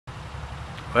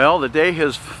Well, the day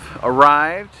has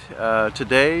arrived.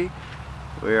 Today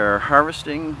we are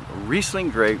harvesting Riesling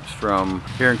grapes from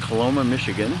here in Coloma,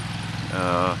 Michigan,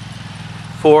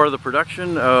 for the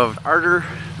production of Oerther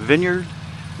Vineyard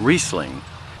Riesling.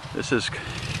 This is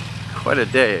quite a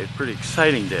day, a pretty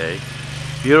exciting day.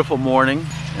 Beautiful morning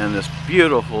and this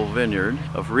beautiful vineyard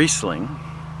of Riesling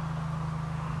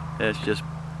that's just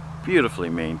beautifully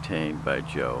maintained by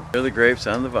Joe. Here are the grapes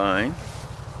on the vine.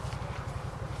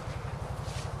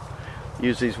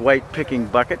 Use these white picking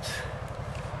buckets.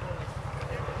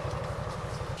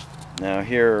 Now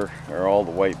here are all the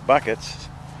white buckets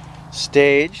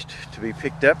staged to be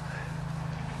picked up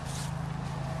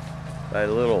by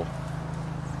the little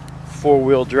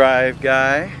four-wheel drive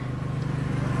guy.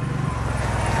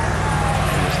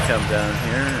 Just come down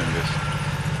here and just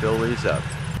fill these up.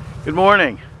 Good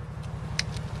morning.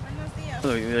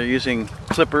 They're using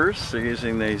clippers. They're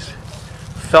using these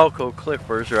Felco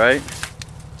clippers, right?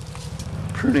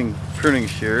 Pruning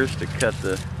shears to cut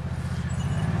the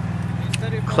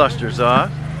clusters off.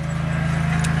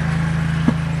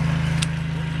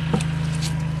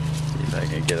 See if I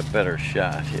can get a better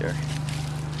shot here.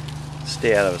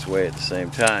 Stay out of his way at the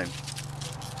same time.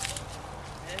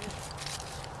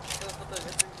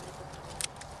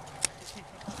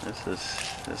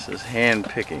 This is hand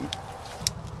picking.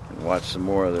 And watch some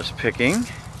more of this picking.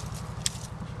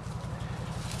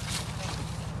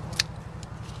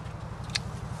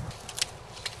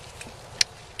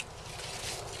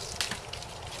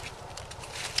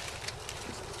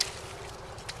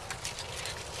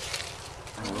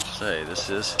 I will say this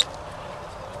is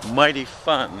mighty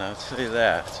fun, I'll tell you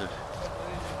that. It's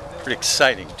pretty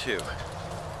exciting too.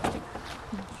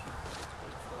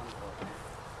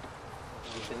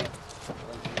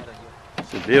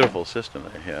 It's a beautiful system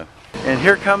they have. And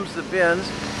here comes the bins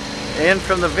in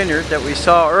from the vineyard that we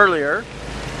saw earlier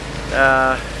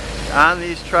on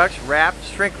these trucks, wrapped,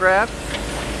 shrink wrapped.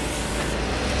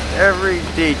 Every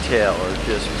detail is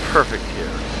just perfect here.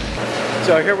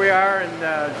 So here we are in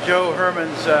Joe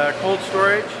Herman's cold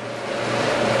storage,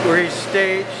 where he's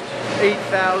staged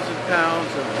 8,000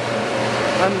 pounds of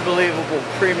unbelievable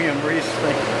premium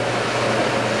Riesling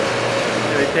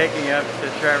to be taking up to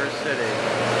Traverse City.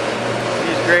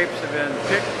 These grapes have been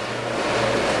picked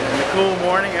in the cool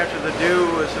morning after the dew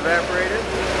was evaporated,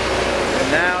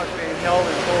 and now